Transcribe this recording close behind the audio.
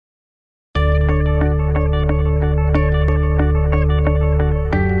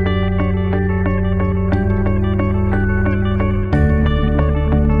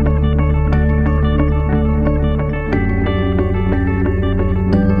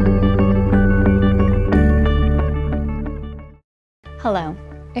Hello.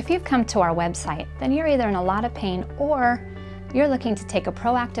 If you've come to our website, then you're either in a lot of pain or you're looking to take a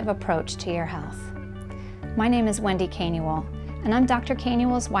proactive approach to your health. My name is Wendy Canuel, and I'm Dr.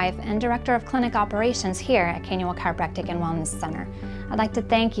 Canuel's wife and Director of Clinic Operations here at Canuel-Chiropractic and Wellness Center. I'd like to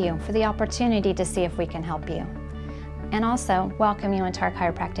thank you for the opportunity to see if we can help you, and also welcome you into our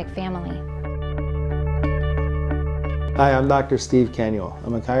chiropractic family. Hi, I'm Dr. Steve Canuel.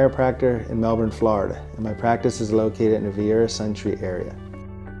 I'm a chiropractor in Melbourne, Florida, and my practice is located in the Viera Century area.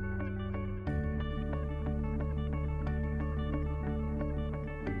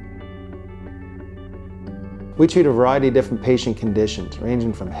 We treat a variety of different patient conditions,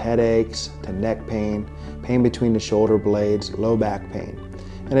 ranging from headaches to neck pain, pain between the shoulder blades, low back pain.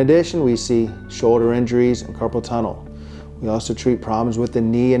 In addition, we see shoulder injuries and carpal tunnel. We also treat problems with the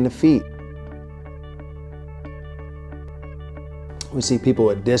knee and the feet. We see people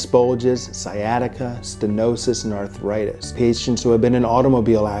with disc bulges, sciatica, stenosis, and arthritis. Patients who have been in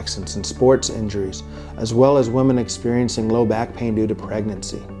automobile accidents and sports injuries, as well as women experiencing low back pain due to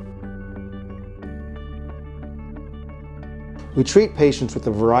pregnancy. We treat patients with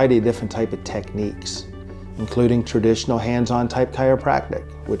a variety of different types of techniques, including traditional hands-on type chiropractic,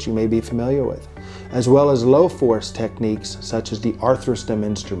 which you may be familiar with, as well as low-force techniques such as the arthrostem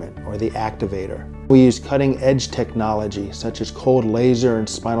instrument or the activator. We use cutting-edge technology such as cold laser and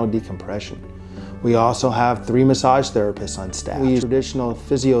spinal decompression. We also have 3 massage therapists on staff. We use traditional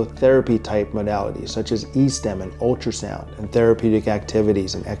physiotherapy type modalities such as e-stem and ultrasound and therapeutic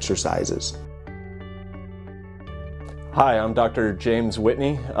activities and exercises. Hi, I'm Dr. James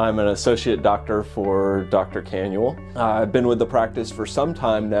Whitney. I'm an associate doctor for Dr. Canuel. I've been with the practice for some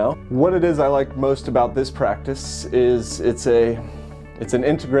time now. What it is I like most about this practice is it's an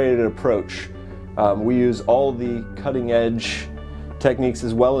integrated approach. We use all the cutting edge techniques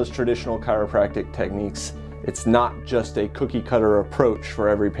as well as traditional chiropractic techniques. It's not just a cookie cutter approach for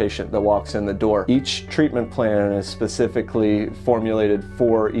every patient that walks in the door. Each treatment plan is specifically formulated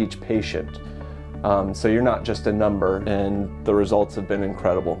for each patient. So you're not just a number, and the results have been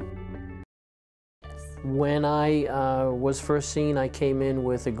incredible. When I was first seen, I came in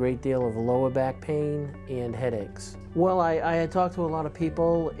with a great deal of lower back pain and headaches. Well, I had talked to a lot of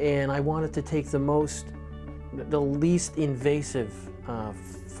people, and I wanted to take the least invasive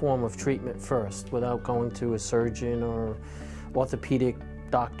form of treatment first without going to a surgeon or orthopedic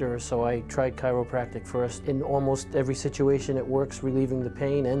doctor, so I tried chiropractic first. In almost every situation, it works relieving the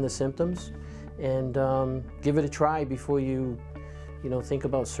pain and the symptoms. And give it a try before you think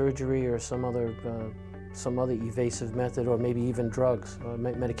about surgery or some other evasive method, or maybe even drugs or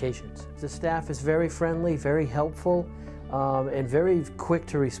medications. The staff is very friendly, very helpful, and very quick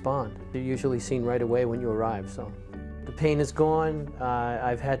to respond. You're usually seen right away when you arrive. So the pain is gone.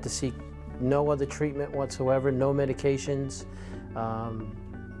 I've had to seek no other treatment whatsoever, no medications.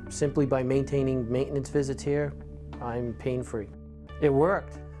 Simply by maintaining maintenance visits here, I'm pain-free. It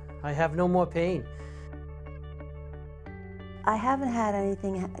worked. I have no more pain. I haven't had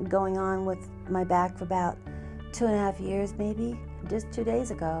anything going on with my back for about 2.5 years maybe. Just 2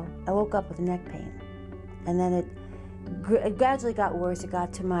 days ago, I woke up with neck pain. And then it gradually got worse. It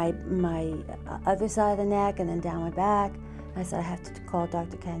got to my other side of the neck and then down my back. I said I have to call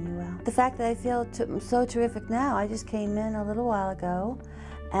Dr. Canuel. The fact that I feel so terrific now, I just came in a little while ago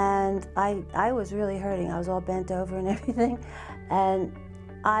and I was really hurting. I was all bent over and everything. And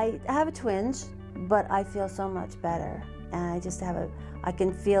I have a twinge, but I feel so much better. And I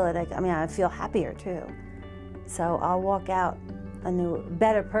can feel it. I feel happier too. So I'll walk out a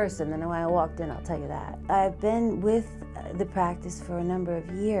better person than when I walked in, I'll tell you that. I've been with the practice for a number of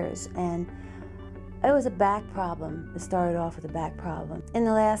years, and it was a back problem. It started off with a back problem. In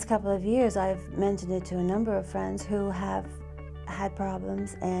the last couple of years, I've mentioned it to a number of friends who have had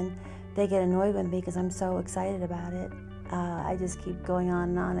problems, and they get annoyed with me because I'm so excited about it. I just keep going on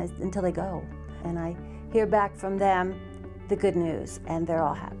and on until they go. And I hear back from them the good news, and they're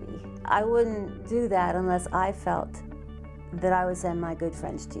all happy. I wouldn't do that unless I felt that I would send my good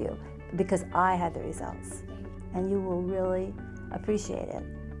friends to you, because I had the results. And you will really appreciate it.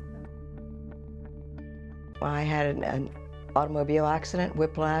 Well, I had an automobile accident,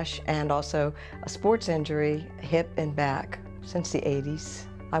 whiplash, and also a sports injury, hip and back, since the 80s.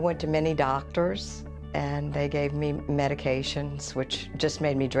 I went to many doctors, and they gave me medications, which just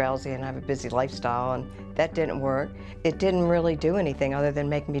made me drowsy, and I have a busy lifestyle, and that didn't work. It didn't really do anything other than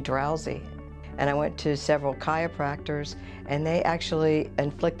make me drowsy. And I went to several chiropractors, and they actually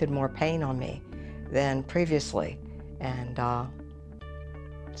inflicted more pain on me than previously. And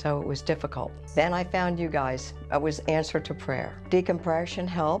so it was difficult. Then I found you guys. It was answer to prayer. Decompression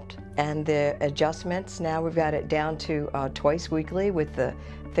helped, and the adjustments, now we've got it down to twice weekly with the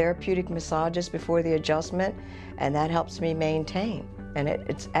therapeutic massages before the adjustment, and that helps me maintain. And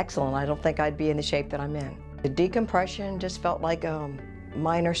it's excellent. I don't think I'd be in the shape that I'm in. The decompression just felt like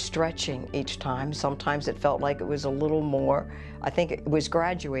minor stretching each time. Sometimes it felt like it was a little more. I think it was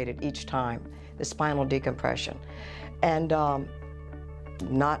graduated each time, the spinal decompression. And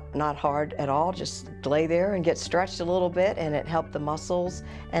not hard at all, just lay there and get stretched a little bit, and it helped the muscles,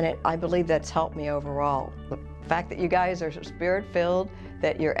 and I believe that's helped me overall. The fact that you guys are spirit-filled,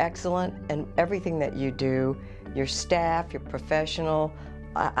 that you're excellent in everything that you do, your staff, your professional,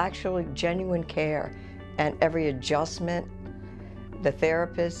 actually genuine care, and every adjustment, the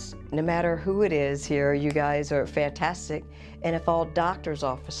therapists, no matter who it is here, you guys are fantastic. And if all doctors'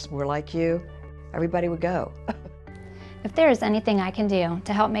 offices were like you, everybody would go. If there is anything I can do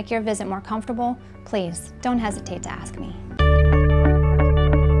to help make your visit more comfortable, please don't hesitate to ask me.